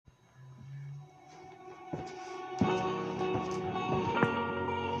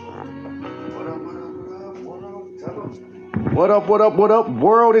What up,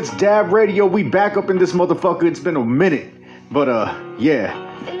 world? It's Dab Radio. We back up in this motherfucker. It's been a minute. But,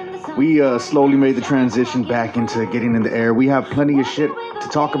 yeah. We slowly made the transition back into getting in the air. We have plenty of shit to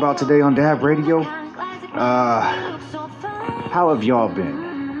talk about today on Dab Radio. How have y'all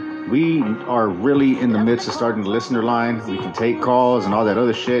been? We are really in the midst of starting the listener line. We can take calls and all that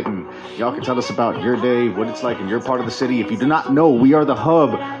other shit, and y'all can tell us about your day, what it's like in your part of the city. If you do not know, we are the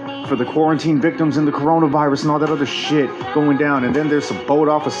hub for the quarantine victims and the coronavirus and all that other shit going down. And then there's a boat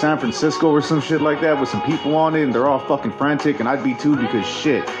off of San Francisco or some shit like that with some people on it, and they're all fucking frantic, and I'd be too, because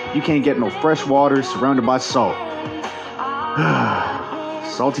shit, you can't get no fresh water surrounded by salt.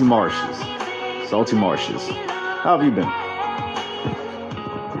 Salty marshes. How have you been?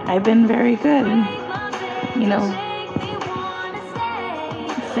 I've been very good. You know,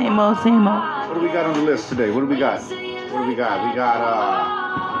 same old. What do we got on the list today? What do we got? We got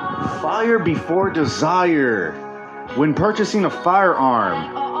fire before desire. When purchasing a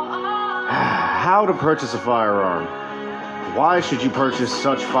firearm, how to purchase a firearm. Why should you purchase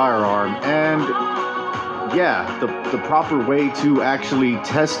such firearm? And yeah, the proper way to actually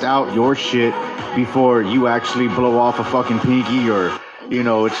test out your shit before you actually blow off a fucking pinky, or, you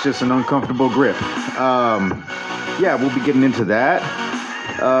know, it's just an uncomfortable grip. Yeah, we'll be getting into that.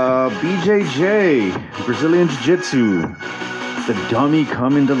 BJJ, Brazilian Jiu-Jitsu, The Dummy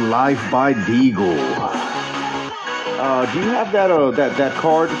Coming to Life by Deagle. Do you have that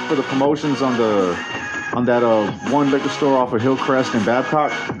card for the promotions on that one liquor store off of Hillcrest and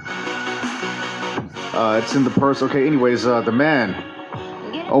Babcock? It's in the purse. Okay, anyways, the man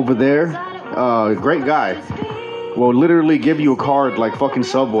over there, great guy, will literally give you a card like fucking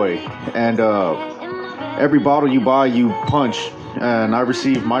Subway, and every bottle you buy, you punch. And I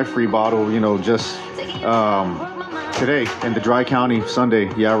received my free bottle, you know, just today in the Dry County Sunday.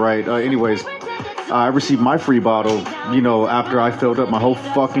 Yeah, right. Anyways, I received my free bottle, you know, after I filled up my whole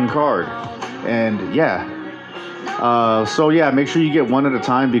fucking card. And yeah. So yeah, make sure you get one at a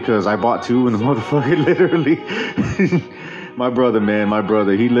time, because I bought two, and the motherfucker literally, my brother,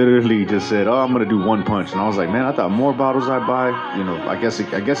 he literally just said, "Oh, I'm gonna do one punch," and I was like, "Man, I thought more bottles I'd buy." You know, I guess it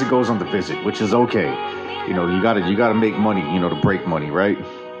goes on the visit, which is okay. You know, you gotta make money, you know, to break money, right?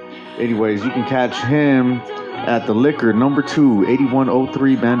 Anyways, you can catch him at the Liquor, number 2,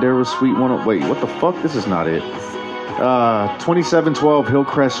 8103 Bandera Suite 1. Wait, what the fuck? This is not it. 2712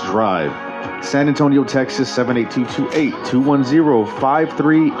 Hillcrest Drive, San Antonio, Texas 78228,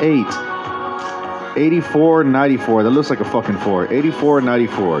 210-538-8494. That looks like a fucking 4.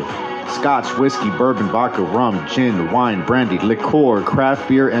 8494. Scotch, whiskey, bourbon, vodka, rum, gin, wine, brandy, liqueur, craft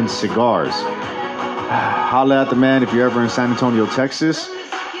beer, and cigars. Holla at the man if you're ever in San Antonio, Texas.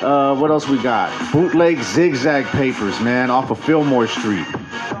 What else we got? Bootleg Zigzag Papers, man, off of Fillmore Street.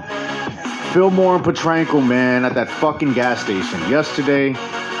 Fillmore and Petranco, man, at that fucking gas station. Yesterday,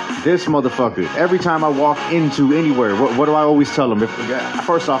 this motherfucker, every time I walk into anywhere, what do I always tell them?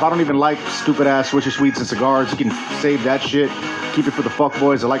 First off, I don't even like stupid ass Swisher Sweets and cigars. You can save that shit. Keep it for the fuck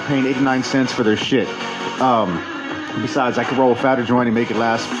boys. I like paying 89 cents for their shit. Besides, I could roll a fatter joint and make it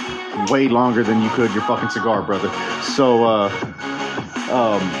last way longer than you could your fucking cigar, brother. So,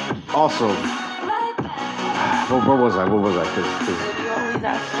 also, where was I? You always ask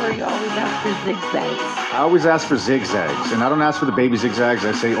for zigzags. I always ask for zigzags, and I don't ask for the baby zigzags.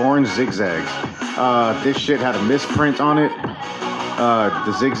 I say orange zigzags. This shit had a misprint on it.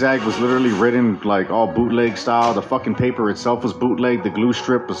 The zigzag was literally written like all bootleg style. The fucking paper itself was bootleg. The glue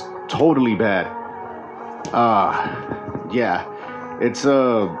strip was totally bad. Yeah. It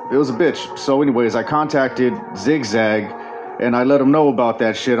was a bitch. So anyways, I contacted Zigzag, and I let them know about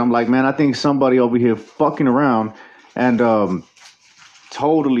that shit. I'm like, man, I think somebody over here fucking around and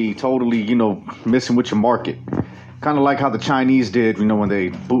totally, you know, messing with your market. Kind of like how the Chinese did, you know, when they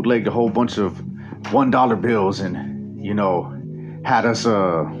bootlegged a whole bunch of $1 bills and, you know, had us,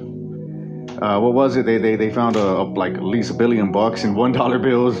 what was it? They found like at least $1 billion in $1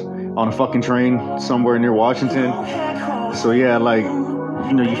 bills on a fucking train somewhere near Washington. So yeah, like,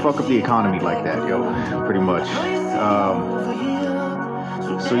 you know, you fuck up the economy like that, yo, pretty much.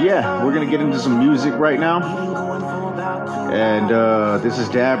 So yeah, we're gonna get into some music right now. And this is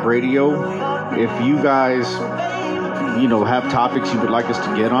Dab Radio. If you guys, you know, have topics you would like us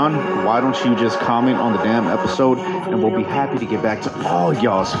to get on, why don't you just comment on the damn episode, and we'll be happy to get back to all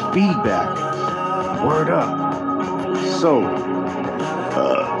y'all's feedback. Word up. So,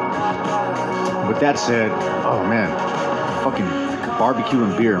 with that said, oh man, fucking barbecue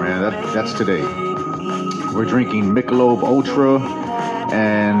and beer, man. That's today. We're drinking Michelob Ultra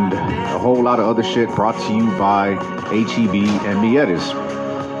and a whole lot of other shit brought to you by HEB and Miettes.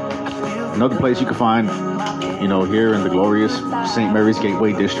 Another place you can find, you know, here in the glorious St. Mary's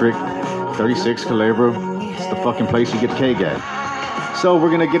Gateway District, 36 Culebra. It's the fucking place you get the cake at. So we're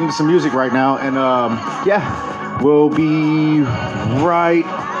gonna get into some music right now, and yeah, we'll be right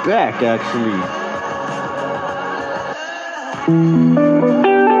back actually.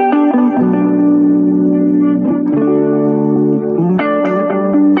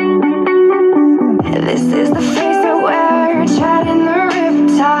 This is the face I wear, tried in the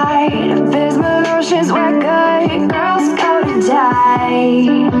riptide. Abysmal oceans where good girls go to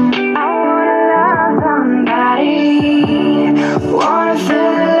die. I wanna love somebody, wanna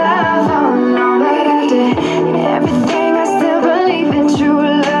feel the love all alone. But after everything, I still believe in true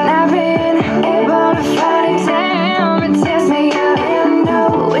love. I've been able to find it down, it tears me up. And I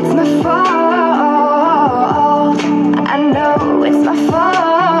know it's my fault, I know it's my fault.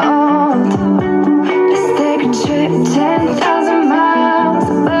 Let's take a trip 10,000 miles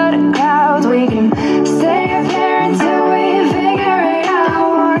above the clouds. We can stay up here until we figure it out. I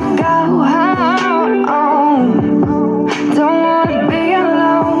wanna go home, don't wanna be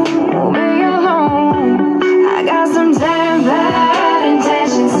alone, be alone. I got some damn bad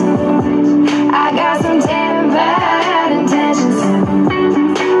intentions, I got some damn bad intentions.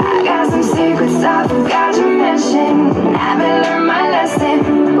 I got some secrets I forgot to mention, I haven't learned my lesson.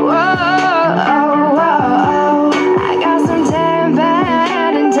 Whoa, I got some damn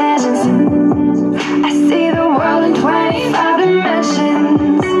bad intentions. I see the world in 25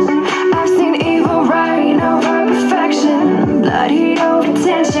 dimensions. I've seen evil reign over perfection, blood heat over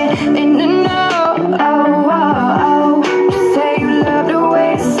tension. And to know, you say you love the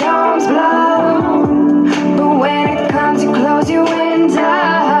way the storms blow, but when it comes too close you window.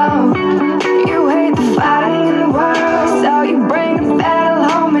 You hate the fighting in the world, so you bring the battle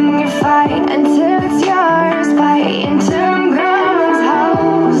home and you fight until it's yours. Fight until them guns,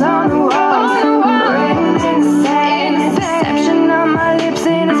 holes on the walls, written in the sand. Deception on my lips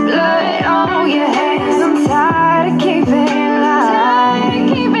and it's blood on your hands. I'm tired of keeping lies.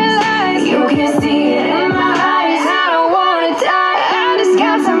 You can see it in my eyes. I don't wanna die. I just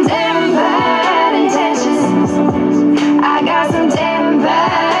got some damn bad intentions. I got some damn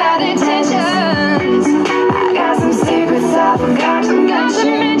bad intentions. I got some secrets I forgot to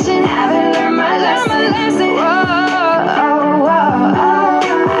mention. Haven't learned my lesson. I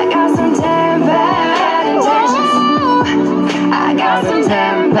got some damn bad intentions. I got some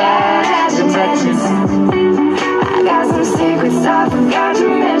damn bad intentions. I got some secrets I forgot to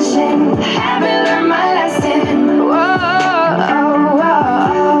mention. Haven't learned my lesson.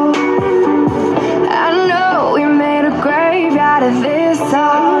 I know we made a grave out of this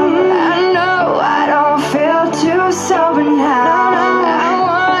song. I know I don't feel too sober now. I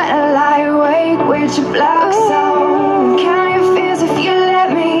wanna lie awake with your black soul. Count your fears if you let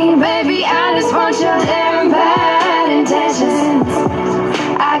me, baby. I just want your damn bad intentions.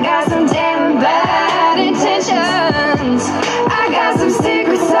 I got some damn bad intentions. I got some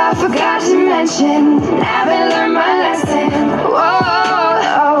secrets I forgot to mention. Haven't learned my lesson.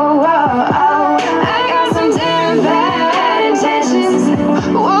 I got some damn bad intentions.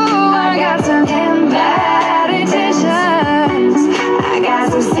 I got some damn bad intentions. I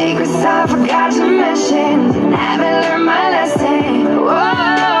got some secrets I forgot to mention. Haven't learned my lesson.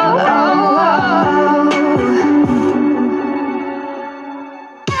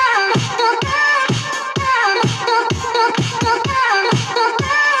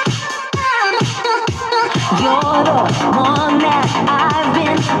 You're the one that I've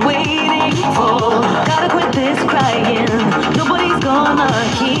been waiting for. Gotta quit this crying. Nobody's gonna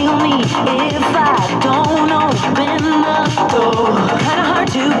heal me if I don't open the door. Kinda hard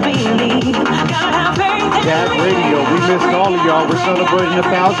to believe. Gotta have faith in That radio, we missed all of y'all. We're celebrating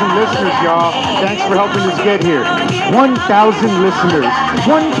 1,000 listeners, y'all. Thanks for helping us get here. 1,000 listeners.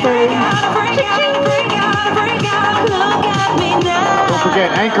 1K. Don't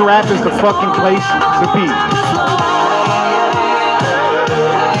forget, Anchor app is the fucking place to be.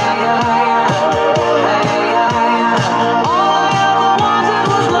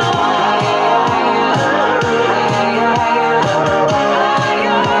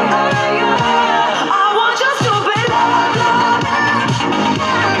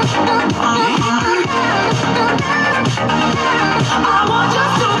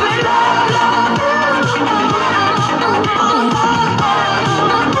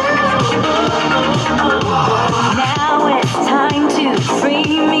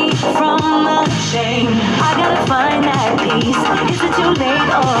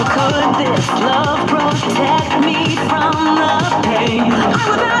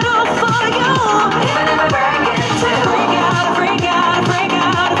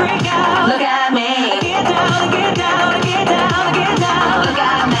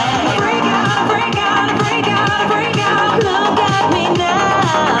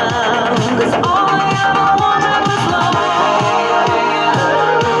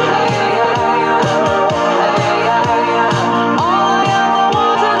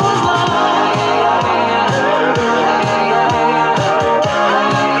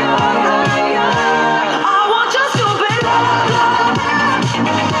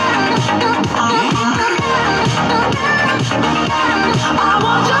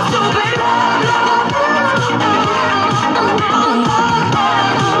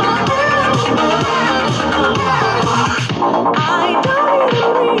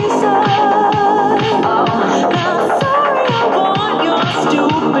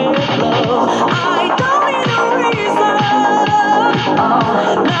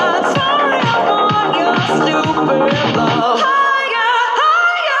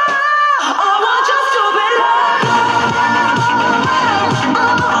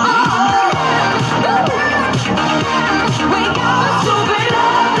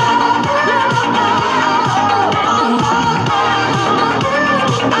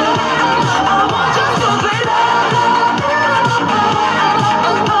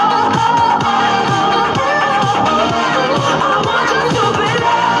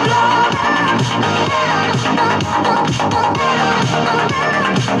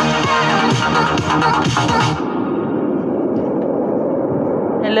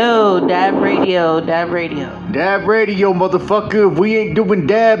 Hello, Dab Radio, Dab Radio. Dab radio, motherfucker. If we ain't doing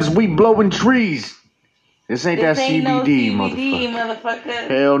dabs, we blowing trees. This ain't that ain't CBD, no CBD, motherfucker.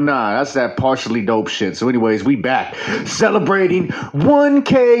 Hell nah, that's that partially dope shit. So anyways, we back. Celebrating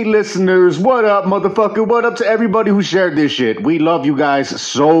 1K listeners. What up, motherfucker? What up to everybody who shared this shit? We love you guys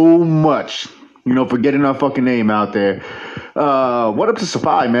so much. You know, for getting our fucking name out there. What up to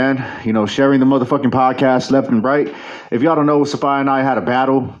Safai, man? You know, sharing the motherfucking podcast left and right. If y'all don't know, Safai and I had a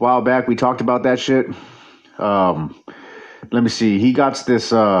battle a while back. We talked about that shit. Let me see. He got this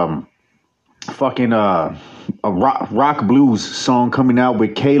fucking a rock blues song coming out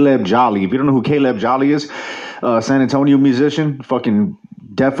with Caleb Jolly. If you don't know who Caleb Jolly is, San Antonio musician, fucking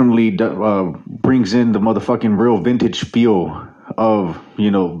definitely brings in the motherfucking real vintage feel of, you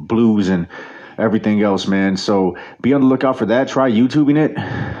know, blues and everything else, man. So be on the lookout for that. Try YouTubing it.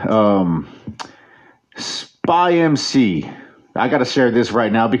 Spy MC. I gotta share this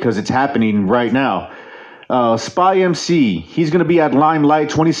right now because it's happening right now. Spy MC, he's going to be at Limelight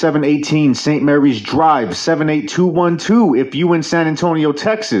 2718 St. Mary's Drive 78212 if you in San Antonio,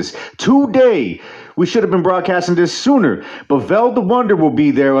 Texas. Today, we should have been broadcasting this sooner, but Vel the Wonder will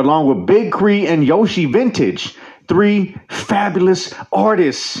be there along with Big Cree and Yoshi Vintage. 3 fabulous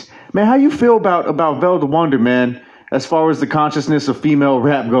artists. Man, how you feel about Vel the Wonder, man, as far as the consciousness of female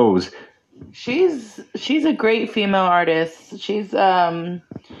rap goes? She's a great female artist. She's nothing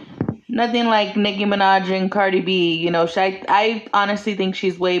like Nicki Minaj and Cardi B. You know, I honestly think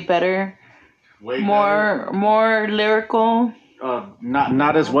she's way better. More lyrical.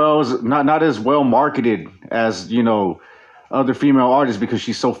 Not as well marketed as, you know, other female artists because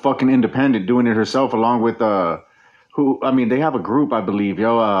she's so fucking independent doing it herself along with they have a group, I believe.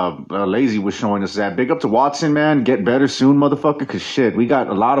 Lazy was showing us that. Big up to Watson, man. Get better soon, motherfucker, cause shit, we got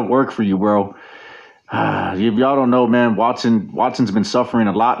a lot of work for you, bro. If y'all don't know, man, Watson's been suffering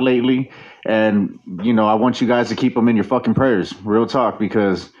a lot lately, and you know I want you guys to keep him in your fucking prayers, real talk,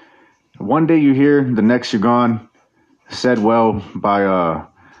 because one day you're here, the next you're gone. Said well by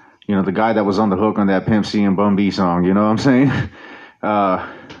you know, the guy that was on the hook on that Pimp C and Bun B song. You know what I'm saying?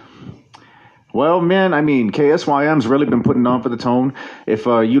 Well, man, I mean, KSYM's really been putting on for the tone. If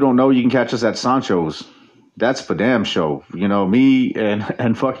you don't know, you can catch us at Sancho's. That's for damn show. You know, me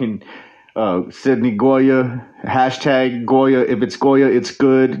and fucking Sydney Goya, hashtag Goya. If it's Goya, it's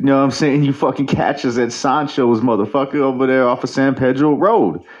good. You know what I'm saying? You fucking catch us at Sancho's, motherfucker, over there off of San Pedro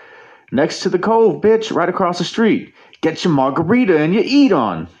Road. Next to the Cove, bitch, right across the street. Get your margarita and your eat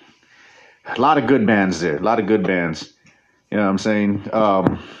on. A lot of good bands there. A lot of good bands. You know what I'm saying?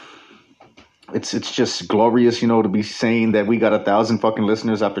 It's just glorious, you know, to be saying that we got 1,000 fucking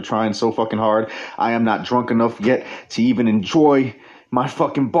listeners after trying so fucking hard. I am not drunk enough yet to even enjoy my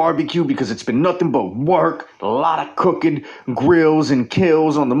fucking barbecue because it's been nothing but work, a lot of cooking, grills and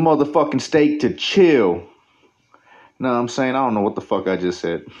kills on the motherfucking steak to chill. No, I'm saying, I don't know what the fuck I just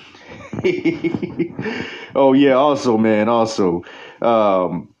said. Oh yeah, also, man,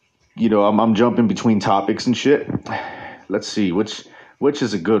 you know, I'm jumping between topics and shit. Let's see, which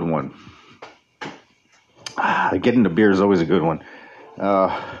is a good one. Getting the beer is always a good one.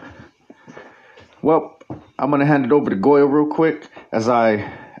 Well, I'm going to hand it over to Goya real quick as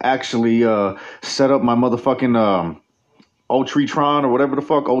I actually set up my motherfucking Ultratron or whatever the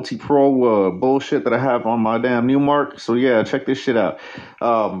fuck, OT Pro bullshit that I have on my damn Newmark. So yeah, check this shit out.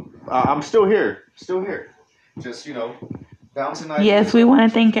 I'm still here. Just, you know, bouncing ideas. Yes, we want to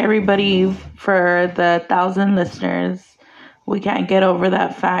thank everybody for the 1,000 listeners. We can't get over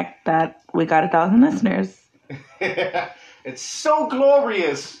that fact that we got 1,000 listeners. It's so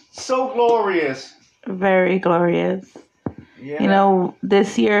glorious. So glorious. Very glorious. Yeah. You know,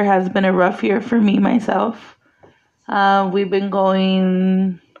 this year has been a rough year for me, myself. We've been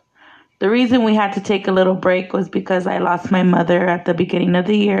going... The reason we had to take a little break was because I lost my mother at the beginning of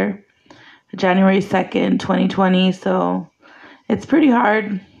the year. January 2nd, 2020. So it's pretty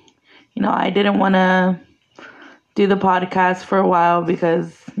hard. You know, I didn't want to do the podcast for a while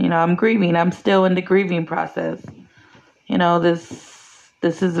because, you know, I'm grieving. I'm still in the grieving process. You know, this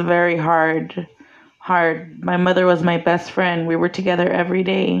is very hard. My mother was my best friend. We were together every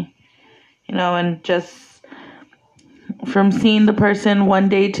day, you know, and just from seeing the person one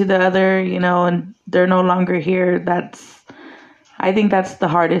day to the other, you know, and they're no longer here. I think that's the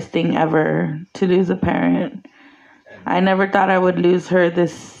hardest thing ever, to lose a parent. I never thought I would lose her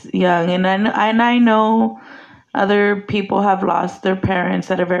this young. And I know other people have lost their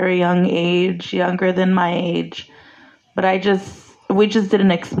parents at a very young age, younger than my age. But we just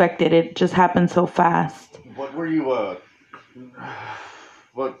didn't expect it. It just happened so fast. What were you,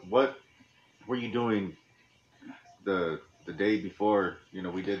 what were you doing the day before,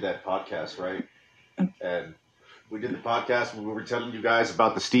 we did that podcast, right? And we did the podcast where we were telling you guys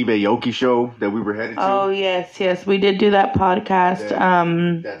about the Steve Aoki show that we were headed to. Oh, yes. We did do that podcast.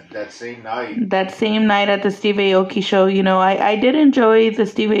 That same night. That same night at the Steve Aoki show. I did enjoy the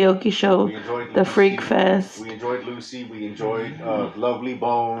Steve Aoki show. We enjoyed the Lucy. Freak Fest. We enjoyed Lucy. We enjoyed Lovely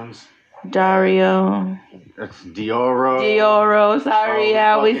Bones. Dario. Dioro. Sorry,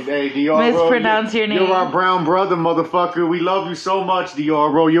 Dioro, mispronounce your name. You're our brown brother, motherfucker. We love you so much,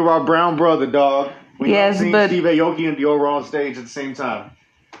 Dioro. You're our brown brother, dog. We love seeing Steve Aoki and Dioro on stage at the same time.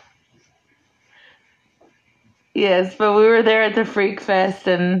 Yes, but we were there at the Freak Fest,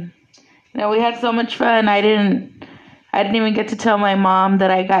 and we had so much fun. I didn't even get to tell my mom that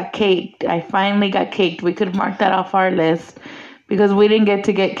I got caked. I finally got caked. We could mark that off our list. Because we didn't get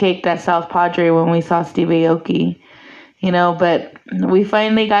to get caked at South Padre when we saw Steve Aoki, but we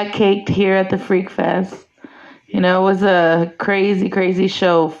finally got caked here at the Freak Fest. It was a crazy, crazy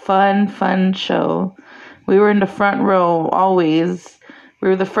show. Fun show. We were in the front row always. We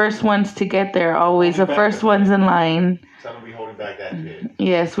were the first ones to get there always. The first ones in line. Tell them we holding back that pit.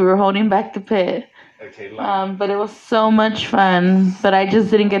 Yes, we were holding back the pit. Okay, but it was so much fun. But I just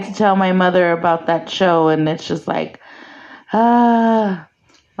didn't get to tell my mother about that show, and it's just like,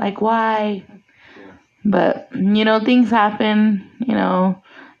 like why? Yeah. But, things happen,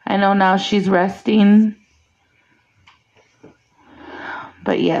 I know now she's resting.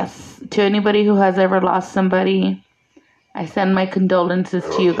 But yes, to anybody who has ever lost somebody, I send my condolences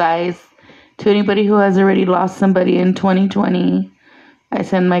to you guys. To anybody who has already lost somebody in 2020, I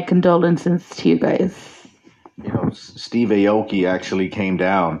send my condolences to you guys. Steve Aoki actually came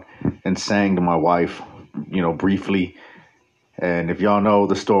down and sang to my wife, briefly. And if y'all know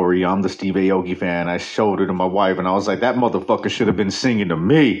the story, I'm the Steve Aoki fan. I showed it to my wife, and I was like, that motherfucker should have been singing to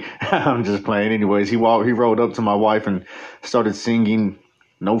me. I'm just playing. Anyways, he rode up to my wife and started singing.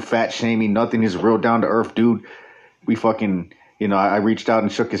 No fat shaming, nothing. He's a real down-to-earth dude. We fucking, I reached out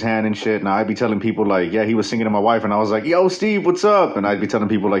and shook his hand and shit. And I'd be telling people, like, yeah, he was singing to my wife. And I was like, yo, Steve, what's up? And I'd be telling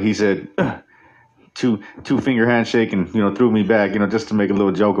people, like, he said, two-finger handshake and, threw me back, just to make a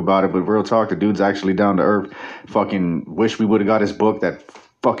little joke about it. But real talk, the dude's actually down to earth. Fucking wish we would have got his book. That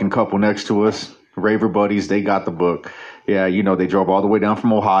fucking couple next to us, Raver Buddies, they got the book. Yeah, they drove all the way down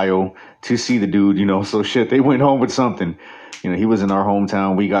from Ohio to see the dude, so shit, they went home with something. He was in our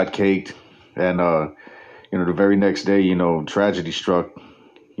hometown. We got caked. And, the very next day, tragedy struck,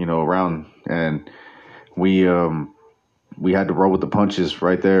 around. And we had to roll with the punches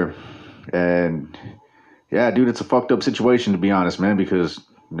right there. And yeah, dude, it's a fucked up situation, to be honest, man, because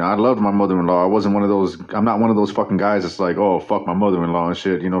I loved my mother-in-law. I'm not one of those fucking guys that's like, oh, fuck my mother-in-law and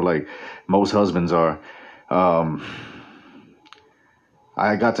shit, like most husbands are. I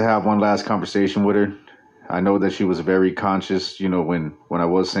got to have one last conversation with her. I know that she was very conscious, when I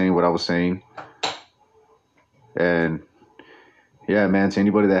was saying what I was saying. And yeah, man, to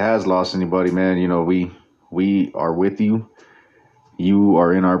anybody that has lost anybody, man, we are with you. You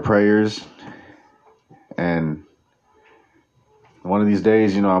are in our prayers. And one of these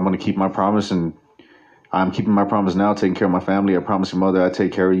days, I'm going to keep my promise, and I'm keeping my promise now, taking care of my family. I promise your mother I'd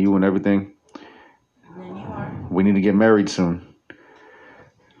take care of you and everything. And then you are. We need to get married soon.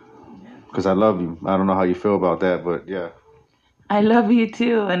 Because I love you. I don't know how you feel about that, but yeah. I love you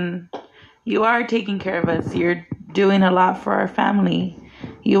too, and you are taking care of us. You're doing a lot for our family.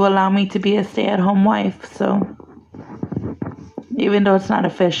 You allow me to be a stay-at-home wife, so even though it's not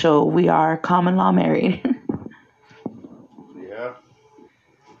official, we are common law married. Yeah.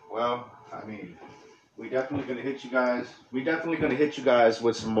 Well, we definitely gonna hit you guys. We definitely gonna hit you guys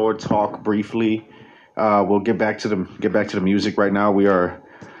with some more talk briefly. We'll get back to the music right now. We are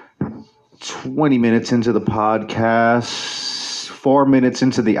 20 minutes into the podcast, 4 minutes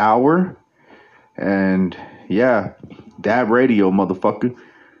into the hour, and yeah, dab radio, motherfucker.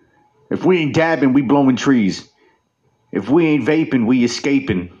 If we ain't dabbing, we blowing trees. If we ain't vaping, we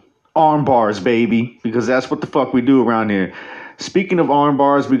escaping. Arm bars, baby, because that's what the fuck we do around here. Speaking of arm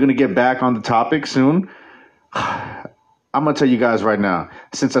bars, we're gonna get back on the topic soon. I'm gonna tell you guys right now,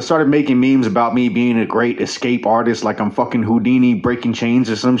 since I started making memes about me being a great escape artist, like I'm fucking Houdini breaking chains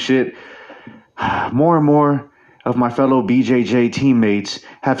or some shit, more and more of my fellow BJJ teammates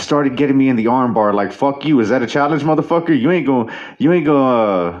have started getting me in the arm bar. Like, fuck you, is that a challenge, motherfucker? You ain't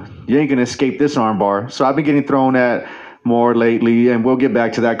gonna escape this arm bar. So I've been getting thrown at more lately, and we'll get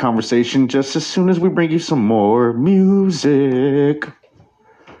back to that conversation just as soon as we bring you some more music.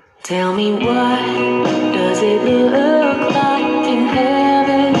 Tell me, what does it look like in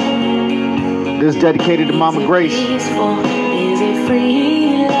heaven? This is dedicated to Mama Grace. Peaceful? Is it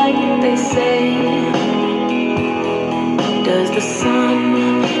free like they say? Does the sun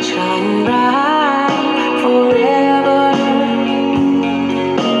shine bright forever?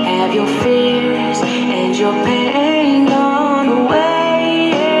 Have your fears and your pain gone away?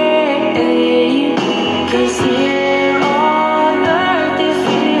 'Cause here on earth it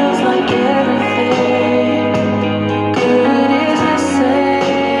feels like everything good is the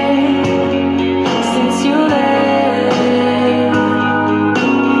same since you left.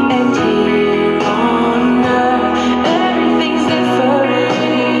 And here on earth everything's different.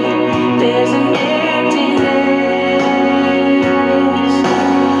 There's an emptiness.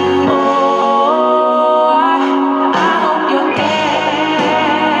 Oh, I hope you're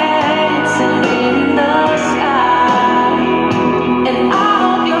dancing in the sky, and I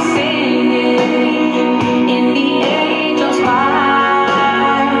hope you're singing in the angels'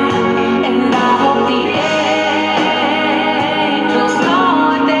 choir, and I hope the angels know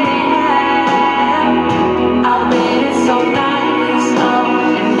what they have. I've been so nice up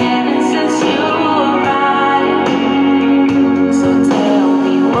in heaven since you arrived. So tell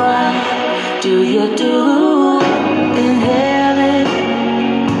me, what do you do in heaven?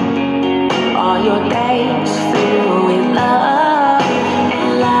 Are your days filled with love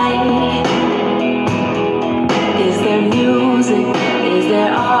and light? Is there music? Is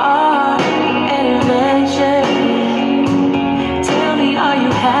there art and invention? Tell me, are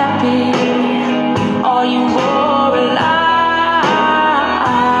you happy? Are you more alive?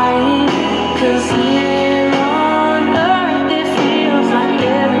 'Cause here on earth it feels like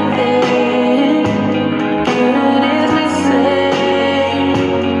everything good is the same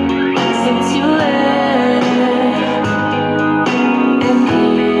since you left. And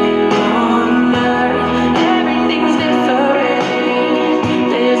here on earth everything's different.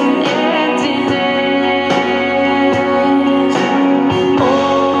 There's an emptiness.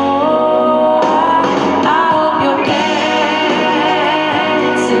 Oh, I hope you're dancing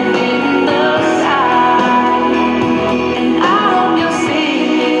in the sky, and I hope you're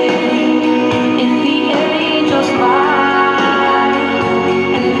singing in the angels' choir,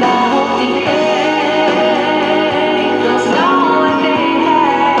 and I hope the angels know what they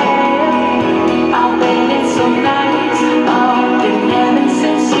have. I've been so nice up in heaven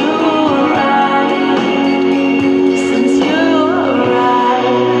since you arrived. Since you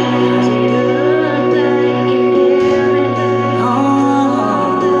arrived.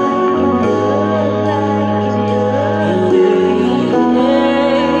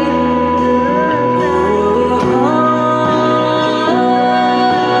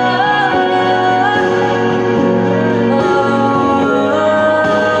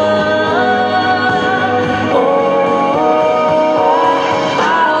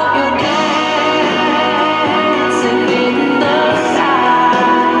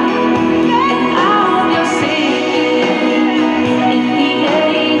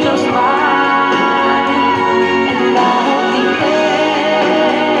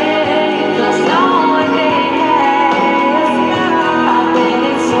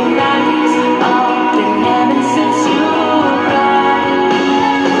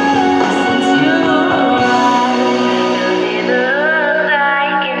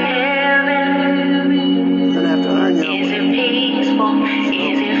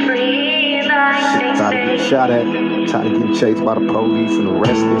 Shot at, tired of getting chased by the police and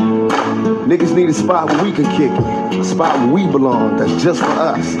arrested. Niggas need a spot where we can kick it, a spot where we belong, that's just for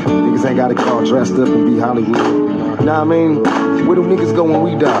us. Niggas ain't gotta get all dressed up and be Hollywood. You know what I mean? Where do niggas go when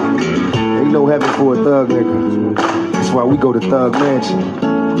we die? Ain't no heaven for a thug nigga. That's why we go to Thug Mansion.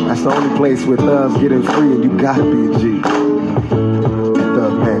 That's the only place where thugs getting free and you gotta be a G. At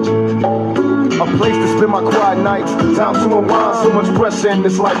Thug Mansion. A place to spend my quiet nights, time to unwind, so much pressure in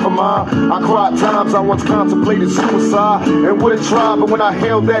this life of mine. I cried times I once contemplated suicide and would have tried, but when I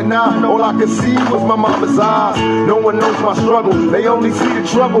held that knife, all I could see was my mama's eyes. No one knows my struggle, they only see the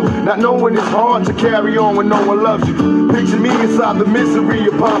trouble, not knowing it's hard to carry on when no one loves you. Picture me inside the misery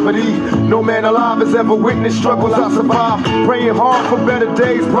of poverty. No man alive has ever witnessed struggles I survived. Praying hard for better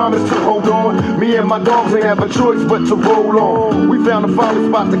days, promise to hold on. Me and my dogs ain't have a choice but to roll on. We found a solid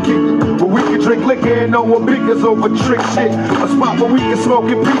spot to kick it, where we can drink liquor and no one biggers over trick shit. A spot where we can smoke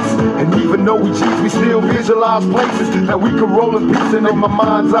in peace, and even though we cheat, we still visualize places that we can roll in peace. And in my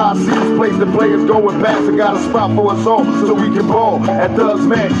mind's eye, I see this place the players going past. I got a spot for us all, so we can ball at Thug's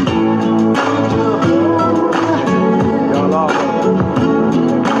Mansion. Y'all all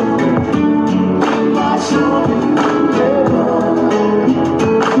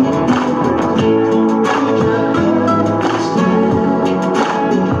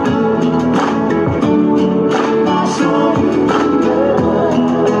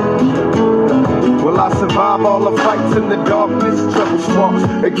lights in the darkness, trouble sparks.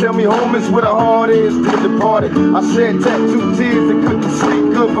 They tell me home is where the heart is, dear departed. I shed tattooed tears and couldn't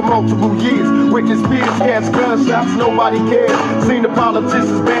sleep good for multiple years. Witness peers, cats, gunshots, nobody cares. Seen the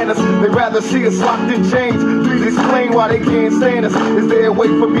politicians ban us, they rather see us locked in chains. Please explain why they can't stand us. Is there a way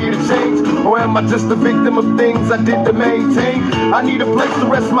for me to change? Or am I just a victim of things I did to maintain? I need a place to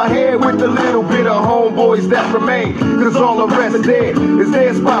rest my head with a little bit of homeboys that remain. Cause all the rest are dead. Is there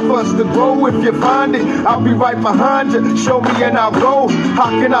a spot for us to grow? If you find it, I'll be right behind you. Show me and I'll go. How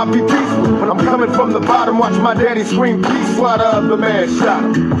can I be peaceful when I'm coming from the bottom? Watch my daddy scream peace while the other man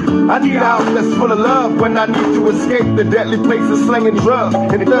shot him. I need a house that's full of love when I need to escape the deadly places slinging drugs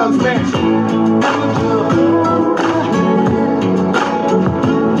in Thug's Mansion.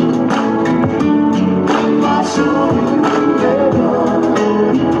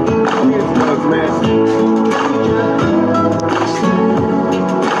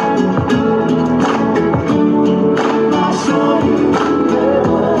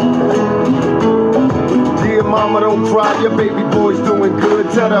 Mama, don't cry, your baby boy's doing good.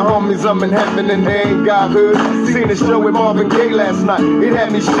 Tell the homies I'm in heaven and they ain't got hood. Seen a show with Marvin Gaye last night. It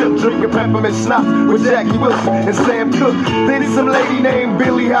had me shook, drinking peppermint schnapps with Jackie Wilson and Sam Cooke. Then some lady named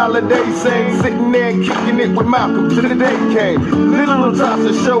Billie Holiday sang, sitting there kicking it with Malcolm till the day came. Little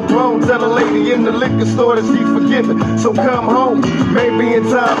Natasha show grown, tell a lady in the liquor store that she's forgiven. So come home, maybe in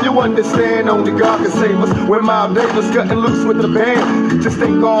time you'll understand. Only God can save us. When Miles Davis cutting loose with the band, just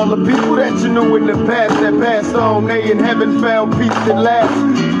think all the people that you knew in the past that passed on, they in heaven found peace at last.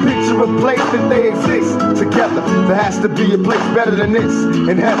 Picture a place that they exist together. There has to be a place better than this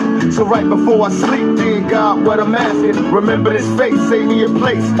in heaven. So right before I sleep, dear God, what I'm asking, remember this face, save me a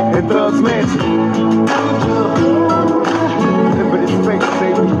place in Thug's Mansion. Remember this face,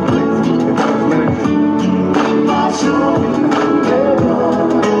 save me a place in Thug's Mansion.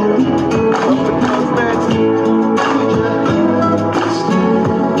 Up in Thug's Mansion.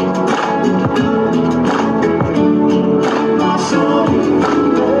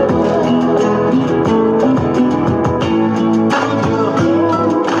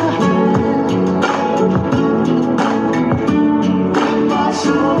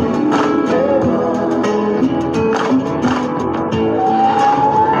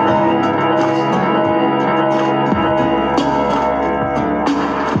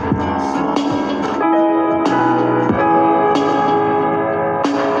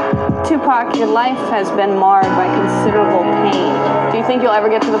 Tupac, your life has been marred by considerable pain. Do you think you'll ever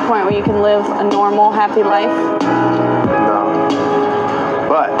get to the point where you can live a normal, happy life? No.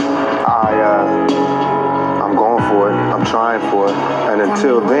 But I'm going for it. I'm trying for it. And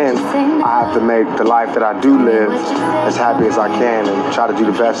until then, I have to make the life that I do live as happy as I can and try to do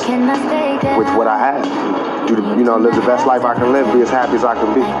the best with what I have. Live the best life I can live, be as happy as I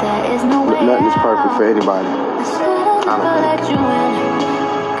can be. Nothing is perfect for anybody. I don't think.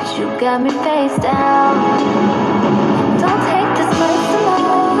 You got me face down. Don't take this personal.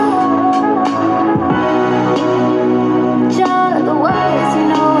 Just the words, you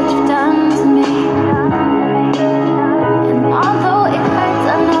know what you've done to me. And although it hurts,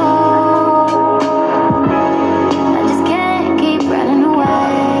 I know I just can't keep running away.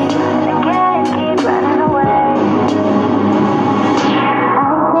 I can't keep running away.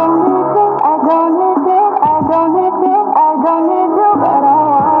 I don't need it, I don't need it, I don't need you, but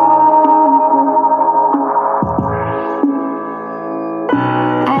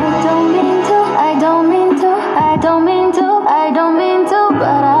I don't mean to,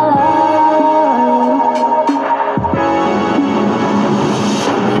 but I love you.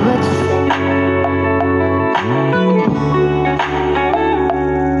 What you think?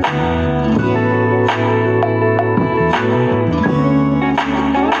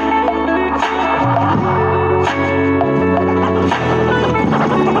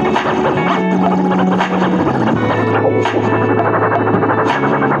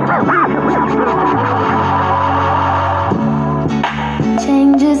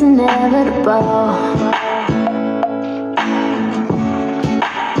 Change is inevitable.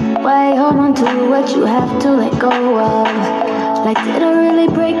 Why hold on to what you have to let go of? Like, did I really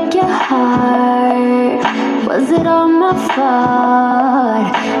break your heart? Was it all my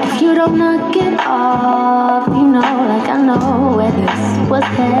fault? If you don't knock it off, you know, like I know where this was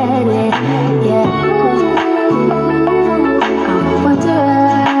headed. Yeah.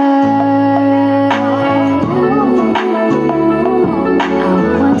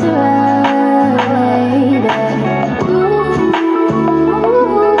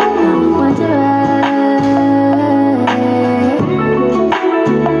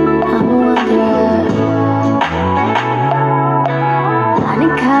 I'm a wanderer.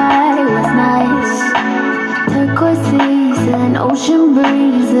 Turquoise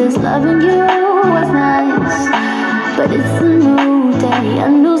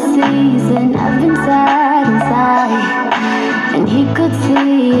season. I've been sad inside, and he could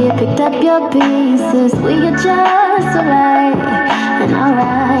see it. Picked up your pieces. We are just alright, and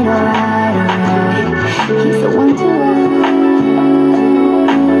alright, alright, alright. He's the one to ride.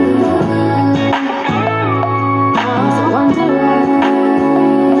 He's the one to ride.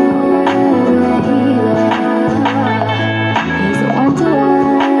 He's the one to ride.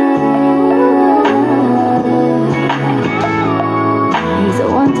 He's the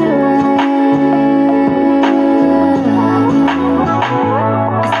one to ride.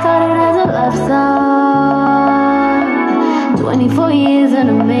 I started as a love song, 24 years in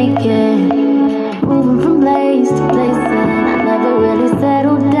the making, moving from place to place, and I never really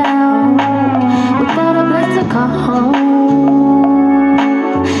settled down without a place to call home.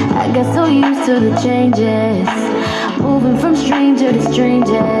 I got so used to the changes, moving from stranger to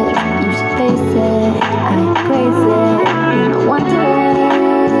stranger. You should face it, I ain't crazy. You don't want to.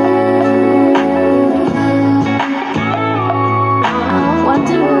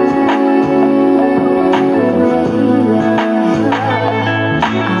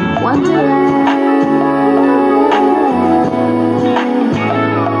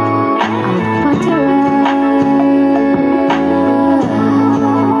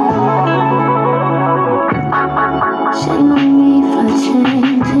 Shame on me for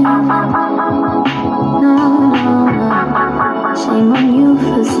changing. No, no, no. Shame on you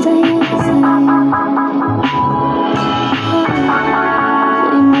for staying the same.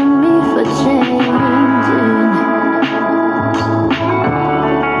 Shame on me for changing.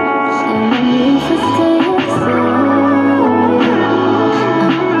 Shame on you for staying the same.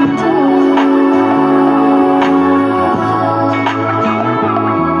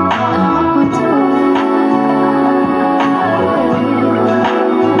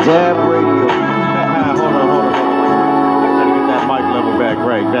 Dab Radio. Hold on. I gotta get that mic level back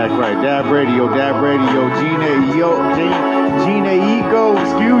right. Dab Radio. Gina Ego,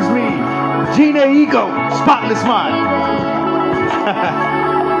 excuse me. Gina Ego, Spotless Mind.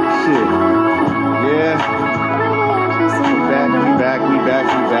 Shit. Yeah. We back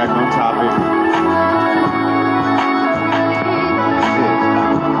on topic. Shit.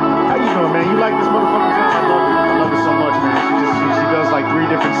 How you doing, man? You like this motherfucker? I love it so much, man. She does like 3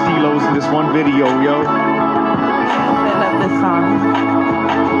 different stilos in this one video, yo. I love this song.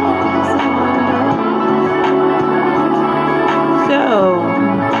 So,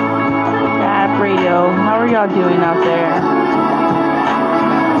 Dab Radio, how are y'all doing out there?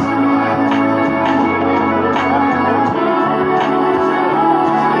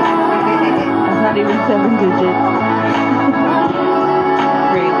 That's not even 7 digits.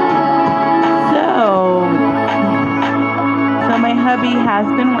 Great. So my hubby has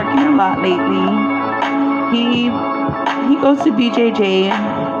been working a lot lately. He goes to BJJ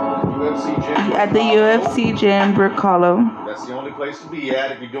UFC gym. at the UFC gym, Brook Hollow. That's the only place to be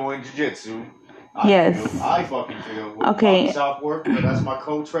at if you're doing jiu-jitsu. Yes. I fucking feel. Okay. Bobby Southworth, that's my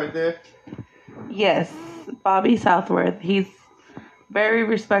coach right there. Yes, Bobby Southworth. He's very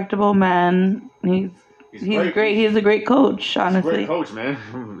respectable man. He's great. He's a great coach, honestly. Great coach, man.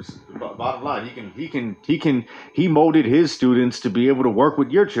 Bottom line, he molded his students to be able to work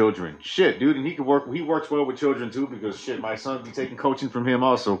with your children. Shit, dude, and he works well with children too, because shit, my son be taking coaching from him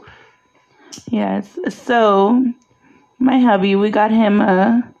also. Yes. So my hubby, we got him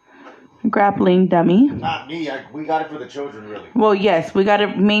a grappling dummy. Not me. We got it for the children, really. Well, yes, we got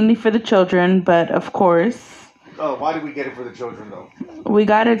it mainly for the children, but of course, Oh, why did we get it for the children though? we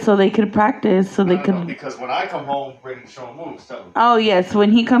got it so they could practice, so they could. Because when I come home ready to show them moves, tell them. Oh yes,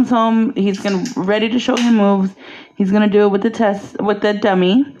 when he comes home, he's ready to show him moves. He's gonna do it with the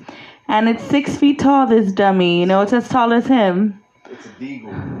dummy, and it's 6 feet tall. This dummy, you know, it's as tall as him. It's a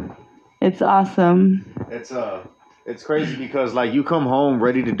deagle. It's awesome. It's crazy because like you come home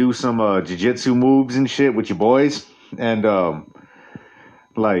ready to do some jiu-jitsu moves and shit with your boys, and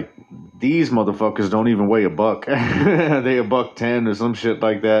like these motherfuckers don't even weigh $1. They $110 or some shit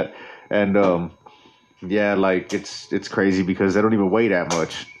like that, and yeah, like it's crazy because they don't even weigh that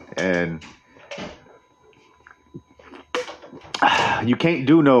much, and you can't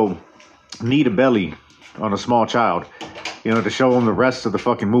do no knee to belly on a small child, you know, to show them the rest of the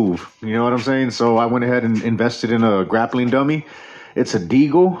fucking move. You know what I'm saying? So I went ahead and invested in a grappling dummy. It's a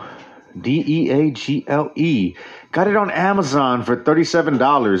Deagle, Deagle. Got it on Amazon for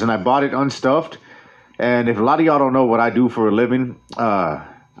 $37, and I bought it unstuffed. And if a lot of y'all don't know what I do for a living, I'm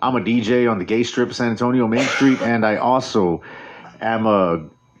a DJ on the gay strip of San Antonio Main Street, and I also am a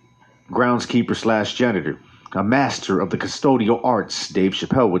groundskeeper / janitor, a master of the custodial arts, Dave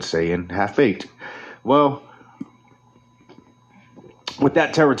Chappelle would say, and half-baked. Well, with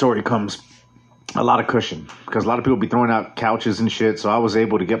that territory comes a lot of cushion, because a lot of people be throwing out couches and shit. So I was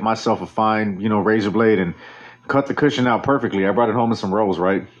able to get myself a fine, razor blade and cut the cushion out perfectly. I brought it home in some rolls,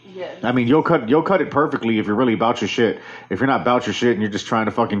 right? Yes. I mean, you'll cut it perfectly if you're really about your shit. If you're not about your shit and you're just trying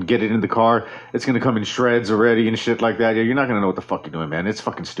to fucking get it in the car, it's gonna come in shreds already and shit like that. Yeah, you're not gonna know what the fuck you're doing, man. It's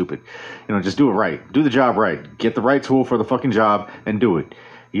fucking stupid. Just do it right. Do the job right. Get the right tool for the fucking job and do it.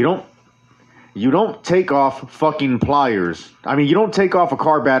 You don't take off fucking pliers. I mean, you don't take off a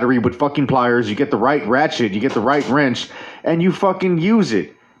car battery with fucking pliers. You get the right ratchet, you get the right wrench, and you fucking use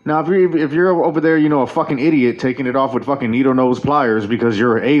it. Now, if you're over there, a fucking idiot taking it off with fucking needle nose pliers because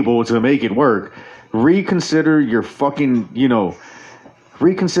you're able to make it work, reconsider your fucking,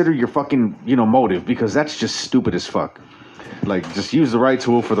 motive, because that's just stupid as fuck. Like, just use the right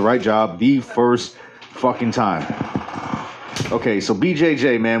tool for the right job the first fucking time. Okay, so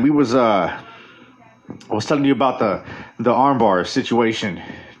BJJ, man, I was telling you about the armbar situation,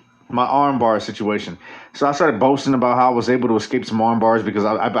 my armbar situation. So I started boasting about how I was able to escape some armbars because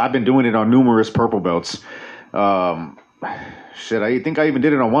I've been doing it on numerous purple belts. Shit, I think I even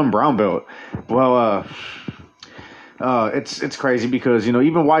did it on one brown belt. Well, it's crazy because,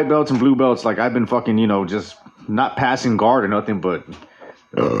 even white belts and blue belts, like I've been fucking, just not passing guard or nothing, but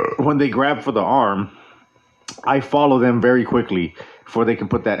when they grab for the arm, I follow them very quickly before they can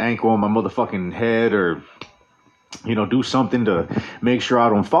put that ankle on my motherfucking head or, do something to make sure I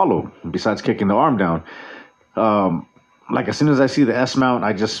don't follow besides kicking the arm down. Like as soon as I see the S mount,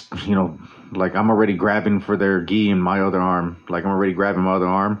 I just, like I'm already grabbing for their gi in my other arm. Like I'm already grabbing my other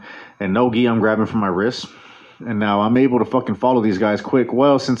arm, and no gi, I'm grabbing for my wrist. And now I'm able to fucking follow these guys quick.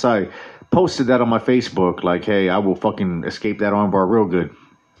 Well, since I posted that on my Facebook, like, hey, I will fucking escape that armbar real good.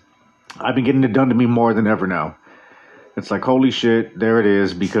 I've been getting it done to me more than ever now. It's like, holy shit, there it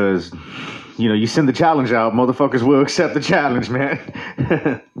is, because, you send the challenge out, motherfuckers will accept the challenge, man.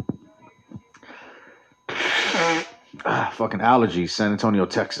 Fucking allergies, San Antonio,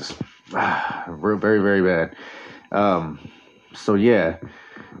 Texas. Very, very bad. So, yeah,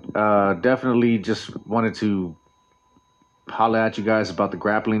 definitely just wanted to holler at you guys about the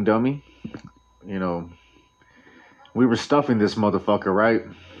grappling dummy. We were stuffing this motherfucker, right?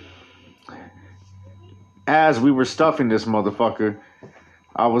 As we were stuffing this motherfucker,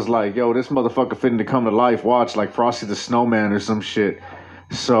 I was like, yo, this motherfucker fitting to come to life. Watch, like Frosty the Snowman or some shit.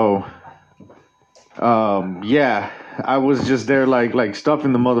 So, yeah, I was just there like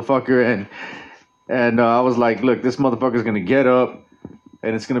stuffing the motherfucker. And I was like, look, this motherfucker's going to get up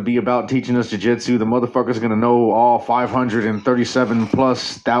and it's going to be about teaching us jiu-jitsu. The motherfucker's going to know all 537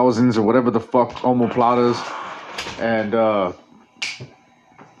 plus thousands or whatever the fuck omoplatas. And,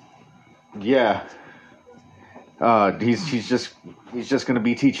 yeah. He's just gonna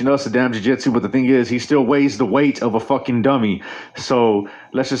be teaching us the damn jiu-jitsu, but the thing is, he still weighs the weight of a fucking dummy. So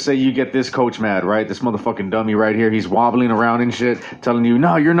let's just say you get this coach mad, right? This motherfucking dummy right here, he's wobbling around and shit, telling you,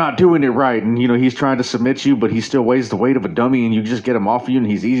 no, you're not doing it right, and he's trying to submit you, but he still weighs the weight of a dummy, and you just get him off of you, and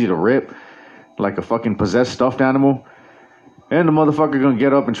he's easy to rip, like a fucking possessed stuffed animal. And the motherfucker gonna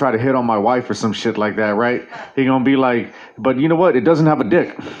get up and try to hit on my wife or some shit like that, right? He gonna be like, but you know what? It doesn't have a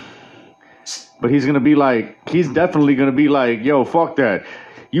dick. But he's definitely going to be like, yo, fuck that.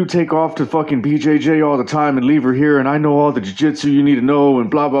 You take off to fucking BJJ all the time and leave her here, and I know all the jiu-jitsu you need to know, and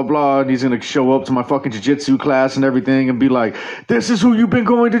blah, blah, blah. And he's going to show up to my fucking jiu-jitsu class and everything and be like, this is who you've been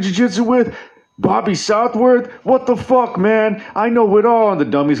going to jiu-jitsu with? Bobby Southworth? What the fuck, man? I know it all. And the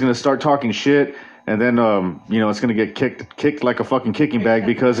dummy's going to start talking shit. And then, it's going to get kicked like a fucking kicking bag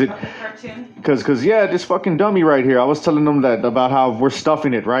because this fucking dummy right here, I was telling them that about how we're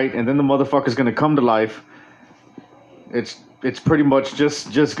stuffing it, right? And then the motherfucker's going to come to life. It's pretty much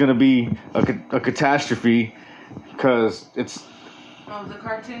just going to be a catastrophe because it's... Oh, the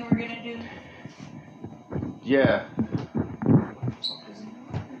cartoon we're going to do? Yeah.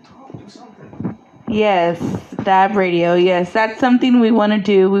 Yes, Dab Radio. Yes, that's something we want to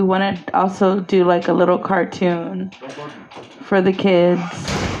do. We want to also do like a little cartoon for the kids.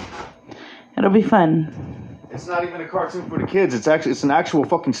 It'll be fun. It's not even a cartoon for the kids. It's an actual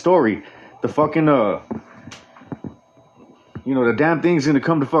fucking story. The fucking the damn thing's gonna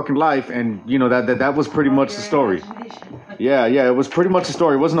come to fucking life, and that was pretty much the story. Yeah, it was pretty much a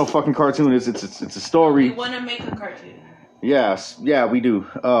story. It wasn't no fucking cartoon. It's a story. We want to make a cartoon. Yes, yeah, we do.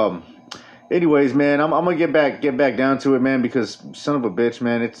 Anyways, man, I'm gonna get back down to it, man, because son of a bitch,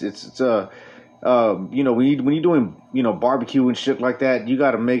 man, when you're doing, barbecue and shit like that, you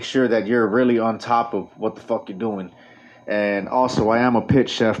got to make sure that you're really on top of what the fuck you're doing. And also, I am a pit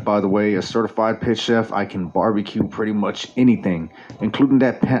chef, by the way, a certified pit chef. I can barbecue pretty much anything, including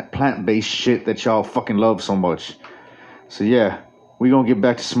that plant-based shit that y'all fucking love so much. So yeah, we're going to get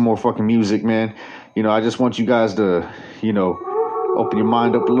back to some more fucking music, man. You know, I just want you guys to, you know, open your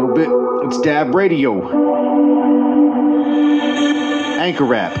mind up a little bit. It's Dab Radio. Anchor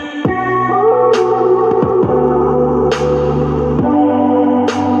Rap.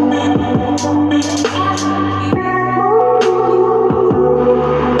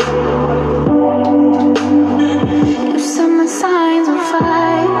 If summer signs were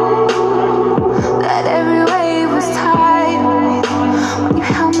fine, that every wave was tight. When you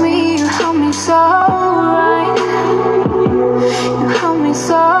held me so right. You held me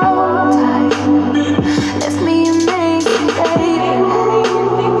so tight. Left me emaciated.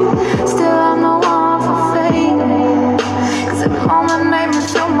 Still I'm the one for fading. 'Cause every moment made me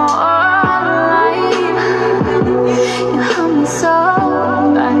feel more alive. You held me so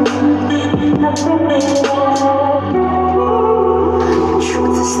right.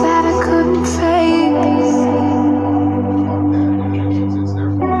 Truth is that I couldn't fake this.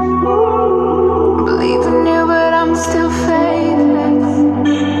 Believe in you, but I'm still faithless.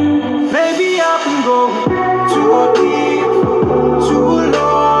 Maybe I've been going too deep, too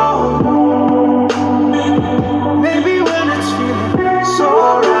long. Maybe when it's feeling so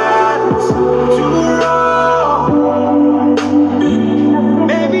right, it's too wrong.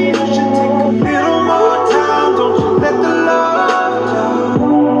 Maybe you should take a little more time. Don't you let the love down.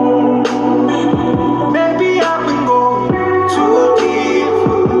 Maybe I've been going too deep,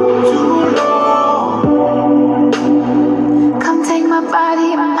 too long. Come take my body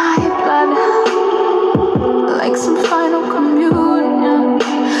and my blood, like some final communion.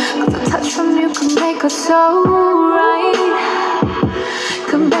 'Cause a touch from you can make us so right,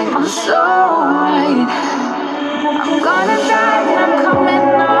 can make my soul right. I'm gonna die and I'm coming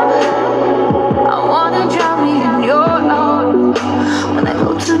up. I wanna drown me in your love. When I go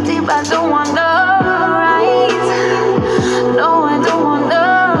too deep, I don't wanna rise. No, I don't wanna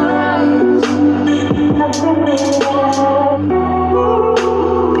rise.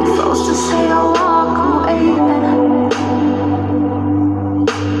 Be forced to say I'll walk away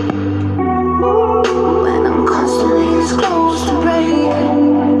when I'm constantly this close to breaking.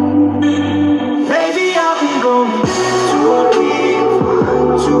 Maybe I've been going too deep,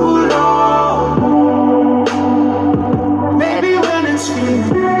 too long. Maybe when it's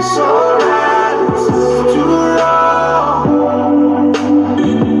feeling so right, it's too wrong.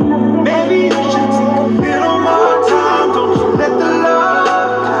 Maybe you should take a little more time. Don't you let the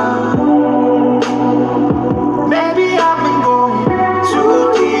love down. Maybe I've been going too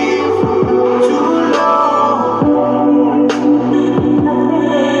deep, too long.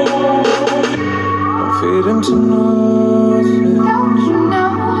 I'm fading to nothing, Don't you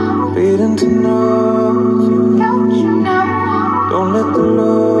know? fading to nothing. Don't you know? Don't let the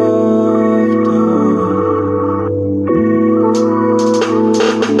love down.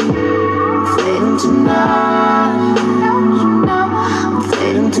 I'm fading tonight. Don't you know? I'm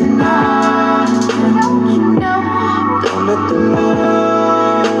fading tonight. Don't you know? Don't let the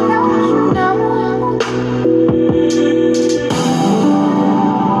love Don't you know?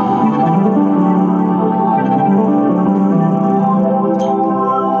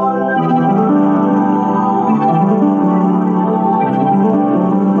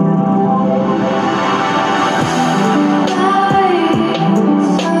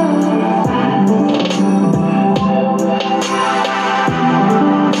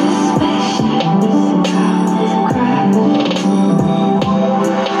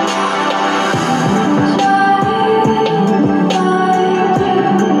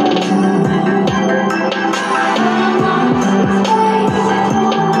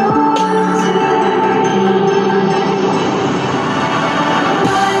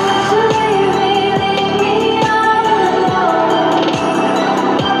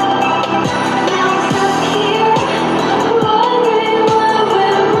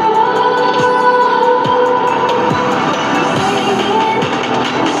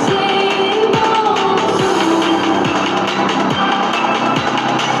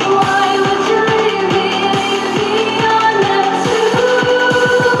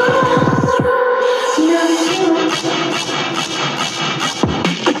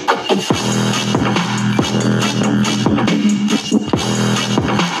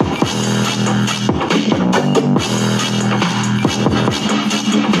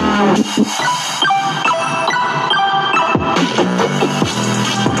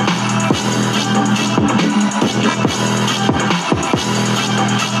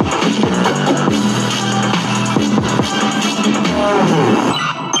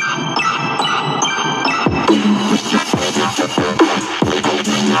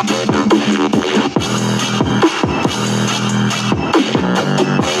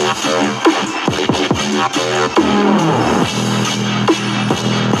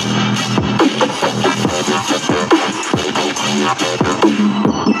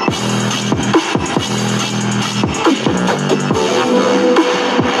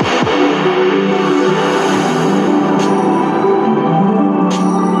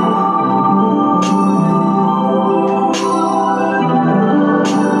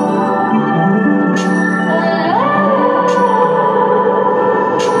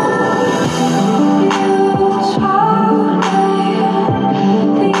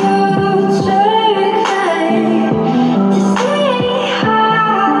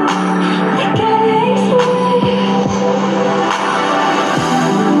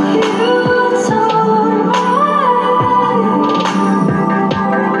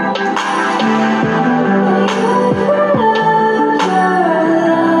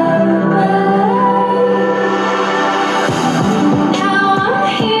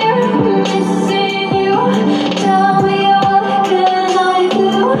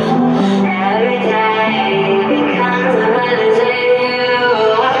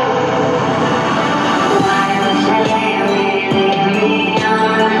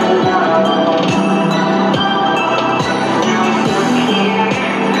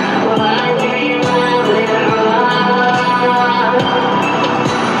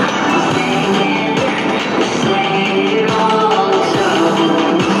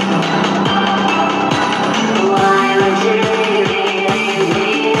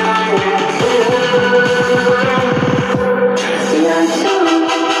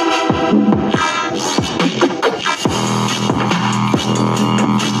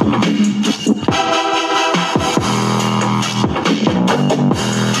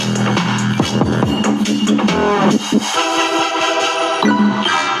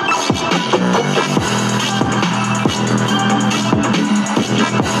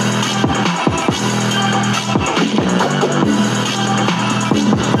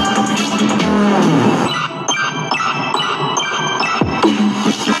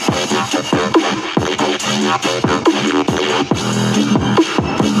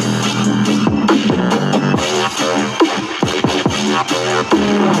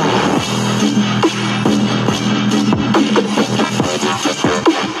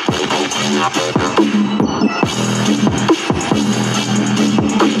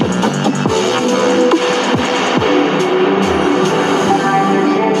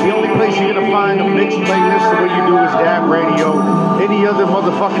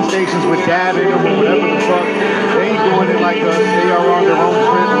 stations with dab in them or whatever the fuck. They ain't doing it like us. They are on their own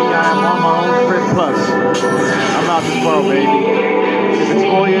trip. Me, I am on my own trip plus. I'm out this world, baby. If it's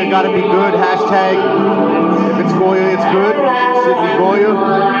Goya, it gotta be good. Hashtag. If it's Goya, it's good. Sydney Goya.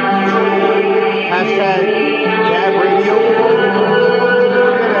 Hashtag Dab Radio.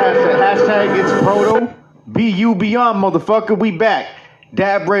 Hashtag it's Proto. BU Beyond, motherfucker. We back.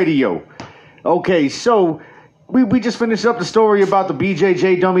 Dab Radio. Okay, so we just finished up the story about the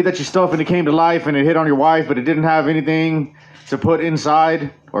BJJ dummy that you stuffed and it came to life and it hit on your wife, but it didn't have anything to put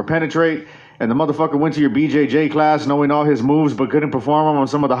inside or penetrate. And the motherfucker went to your BJJ class knowing all his moves, but couldn't perform them on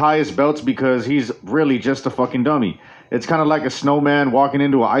some of the highest belts because he's really just a fucking dummy. It's kind of like a snowman walking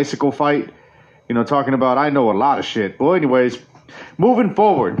into an icicle fight. You know, talking about, I know a lot of shit. Well, anyways, moving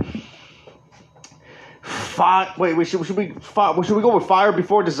forward. Should we go with Fire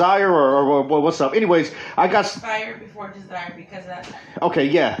Before Desire or what's up? Anyways, I got Fire Before Desire because that. Okay,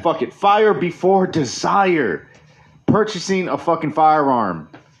 yeah, fuck it. Fire Before Desire. Purchasing a fucking firearm.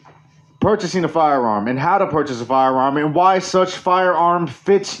 Purchasing a firearm and how to purchase a firearm and why such firearm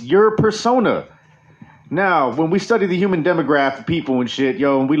fits your persona. Now, when we study the human demographic of people and shit,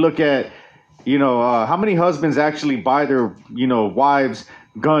 and we look at, how many husbands actually buy their, wives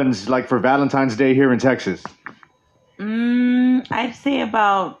guns like for Valentine's Day here in Texas? I'd say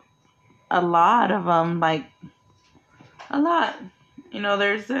about a lot of them, like a lot.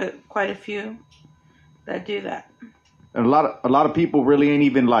 There's quite a few that do that. And a lot of people really ain't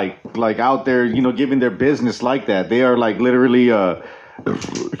even like out there, giving their business like that. They are like literally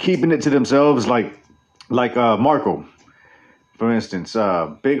keeping it to themselves, like Marco, for instance,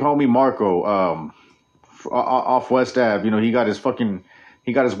 big homie Marco, off West Ave.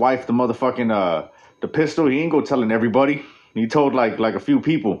 He got his wife the motherfucking the pistol. He ain't go telling everybody. He told like a few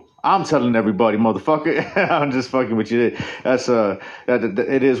people. I'm telling everybody, motherfucker. I'm just fucking with you. That's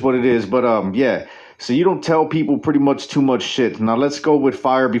it is what it is. But yeah. So you don't tell people pretty much too much shit. Now let's go with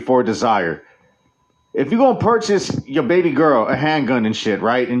Fire Before Desire. If you're gonna purchase your baby girl a handgun and shit,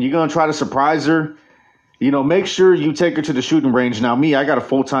 right, and you're gonna try to surprise her, make sure you take her to the shooting range. Now me, I got a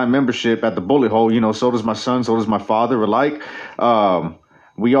full-time membership at the Bullet Hole. So does my son, so does my father alike.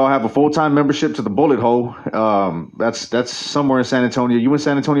 We all have a full-time membership to the Bullet Hole. That's somewhere in San Antonio. You in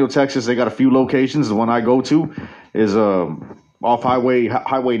San Antonio, Texas? They got a few locations. The one I go to is off Highway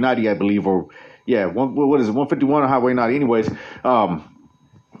 90, I believe, or yeah, what is it? 151 or Highway 90. Anyways, I'm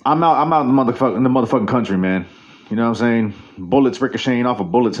out in the motherfucking country, man. You know what I'm saying? Bullets ricocheting off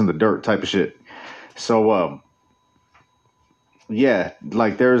of bullets in the dirt type of shit. So yeah,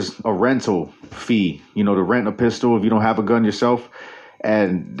 like there's a rental fee, to rent a pistol if you don't have a gun yourself.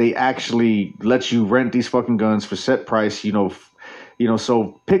 And they actually let you rent these fucking guns for set price,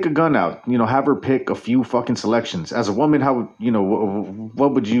 so pick a gun out, have her pick a few fucking selections. As a woman, how,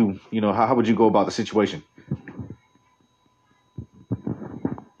 what would you, how would you go about the situation?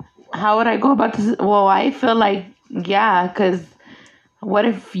 How would I go about this? Well, I feel like, yeah, because what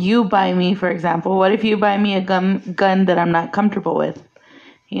if you buy me, for example, what if you buy me a gun that I'm not comfortable with?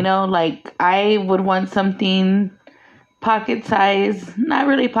 Like I would want something pocket size, not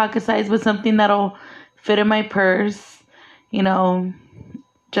really pocket size, but something that'll fit in my purse,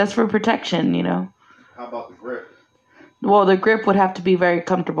 just for protection, How about the grip? Well, the grip would have to be very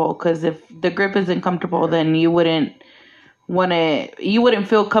comfortable, because if the grip isn't comfortable, then you wouldn't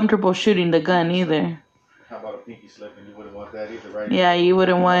feel comfortable shooting the gun either. How about a pinky slip? And you wouldn't want that either, right? Yeah, you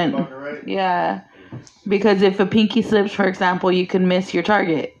wouldn't want, right? Yeah, because if a pinky slips, for example, you can miss your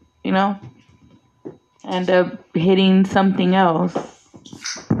target, end up hitting something else.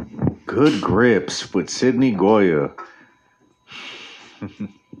 Good grips with Sydney Goya.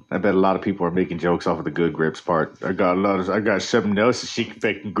 I bet a lot of people are making jokes off of the good grips part. I got something else that she can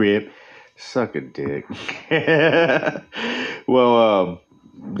fucking grip. Suck a dick. Well,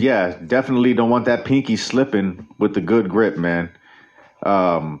 yeah, definitely don't want that pinky slipping with the good grip, man.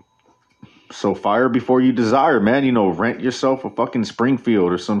 So Fire Before You Desire, man. Rent yourself a fucking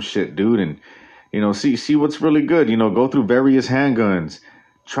Springfield or some shit, dude, and see what's really good. Go through various handguns.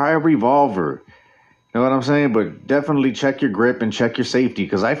 Try a revolver. You know what I'm saying? But definitely check your grip and check your safety,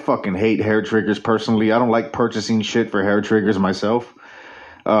 because I fucking hate hair triggers personally. I don't like purchasing shit for hair triggers myself.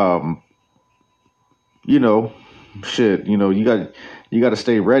 Shit, you got to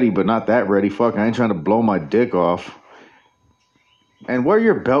stay ready, but not that ready. Fuck, I ain't trying to blow my dick off. And wear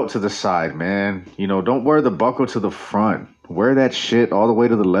your belt to the side, man. Don't wear the buckle to the front. Wear that shit all the way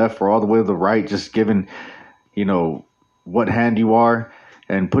to the left or all the way to the right, just given, what hand you are.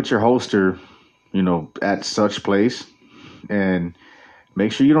 And put your holster, at such place. And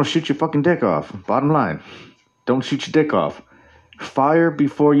make sure you don't shoot your fucking dick off. Bottom line. Don't shoot your dick off. Fire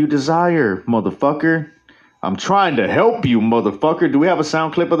before you desire, motherfucker. I'm trying to help you, motherfucker. Do we have a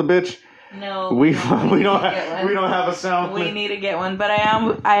sound clip of the bitch? No, We don't have a sound clip. We need to get one, but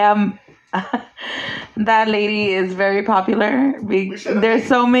I am. That lady is very popular. There's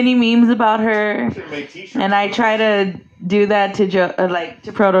so many memes about her, and I try to do that to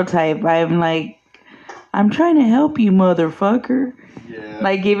to Prototype. I'm trying to help you, motherfucker. Yeah.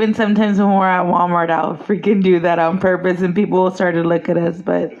 Like, even sometimes when we're at Walmart, I'll freaking do that on purpose, and people will start to look at us.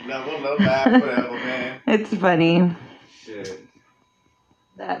 But we'll laugh, whatever, man. It's funny. Shit.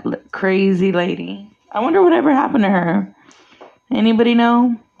 That crazy lady. I wonder whatever happened to her. Anybody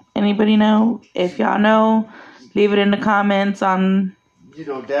know? If y'all know, leave it in the comments on...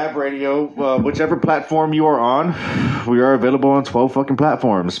 Dab Radio, whichever platform you are on. We are available on 12 fucking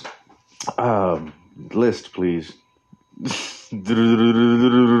platforms. List, please.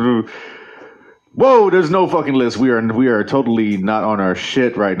 Whoa, there's no fucking list. We are totally not on our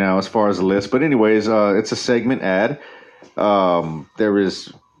shit right now as far as the list. But anyways, it's a segment ad.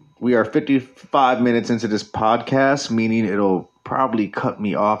 We are 55 minutes into this podcast, meaning it'll probably cut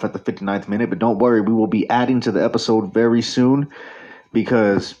me off at the 59th minute. But don't worry, we will be adding to the episode very soon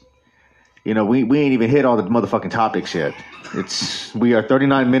because, we ain't even hit all the motherfucking topics yet. We are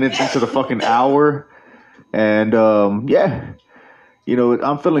 39 minutes into the fucking hour. And, yeah.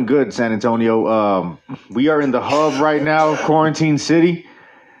 I'm feeling good, San Antonio. We are in the hub right now, Quarantine City.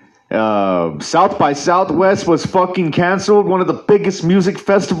 South by Southwest was fucking canceled. One of the biggest music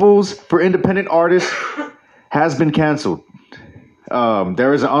festivals for independent artists has been canceled.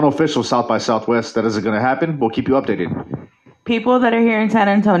 There is an unofficial South by Southwest that isn't going to happen. We'll keep you updated. People that are here in San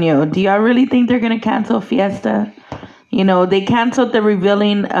Antonio, do y'all really think they're going to cancel Fiesta? They canceled the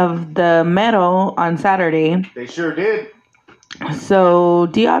revealing of the medal on Saturday. They sure did. So,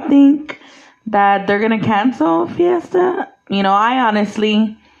 do y'all think that they're going to cancel Fiesta? I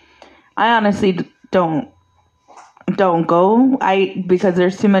honestly don't go. Because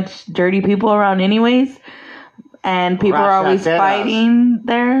there's too much dirty people around anyways. And people are always fighting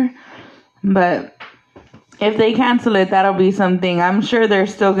there. But if they cancel it, that'll be something. I'm sure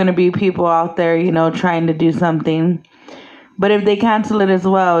there's still going to be people out there, trying to do something. But if they cancel it as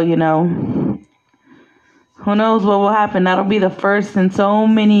well, who knows what will happen. That'll be the first in so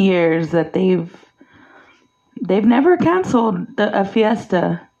many years that they've never canceled a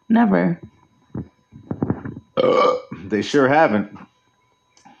Fiesta. Never. They sure haven't.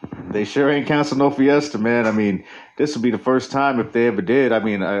 They sure ain't canceled no Fiesta, man. I mean, this will be the first time if they ever did. I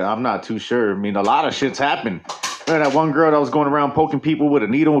mean, I'm not too sure. I mean, a lot of shit's happened. Remember that one girl that was going around poking people with a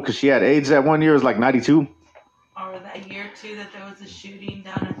needle because she had AIDS that one year? It was like 92. Or that year, too, that there was a shooting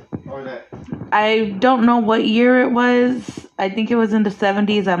down at... Or that... I don't know what year it was. I think it was in the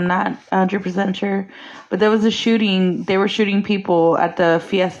 70s. I'm not 100% sure. But there was a shooting. They were shooting people at the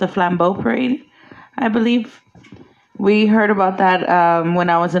Fiesta Flambeau Parade, I believe. We heard about that when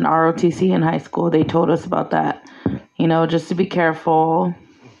I was in ROTC in high school. They told us about that. Just to be careful.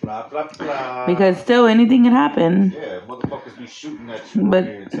 Blah, blah, blah. Because still anything can happen. Yeah, motherfuckers be shooting at you but,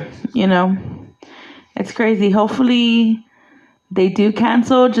 here in Texas. It's crazy. Hopefully they do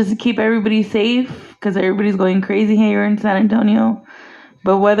cancel just to keep everybody safe. Because everybody's going crazy here in San Antonio.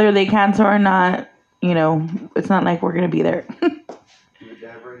 But whether they cancel or not, it's not like we're going to be there.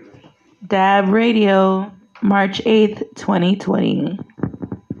 Dab Radio, March 8th, 2020.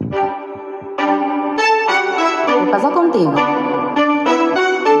 ¿Qué pasa contigo?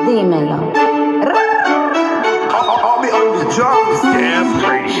 Dímelo.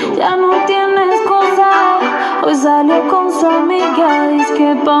 Ya no tienes cosa. Hoy salió con su amiga. Dice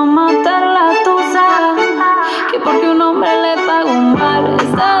que pa' matar la tusa. Que porque un hombre le pagó mal.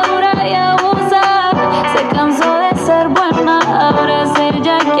 Está dura y abusa. Se cansó de ser buena. Ahora es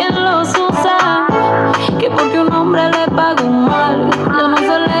ella quien los usa. Que porque un hombre le pagó mal. Ya no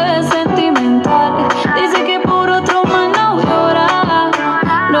se le ve sentimental. Dice que por otro man no llora.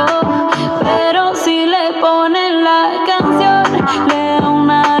 No, pero si le ponen la canción, le da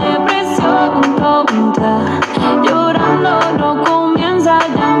una depresión tonta. Llorando no comienza a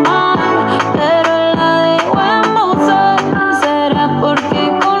llamar, pero la dejo en buzón. Será porque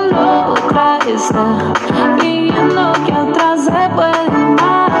con la otra está pidiendo que otra se puede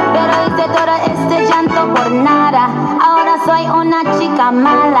amar. Pero hice todo este llanto por nada. Ahora soy una chica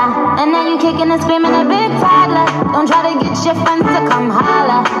mala. And now you kicking and screaming a big toddler. Don't try to get your friends to come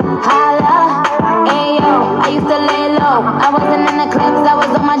holla, holla. Ayo, I used to lay low. I wasn't in the clubs, I was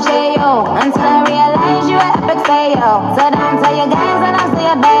on my J.O. Until I realized you were epic fail. So don't tell your guys that I'll see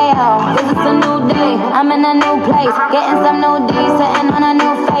a bail. Cause it's a new day, I'm in a new place. Getting some new D's, sitting on a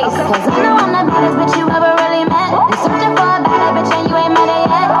new face. Cause I know I'm the baddest bitch you ever really met. And searching for a better bitch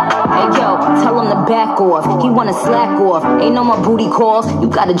wanna slack off. Ain't no more booty calls, you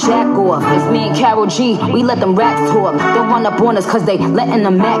gotta jack off. It's me and Karol G, we let them racks talk. Don't run up on us cause they letting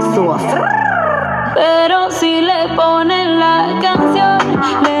the max off. Pero si le ponen la canción,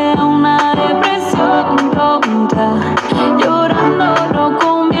 le da una depresión tonta, llorando loco.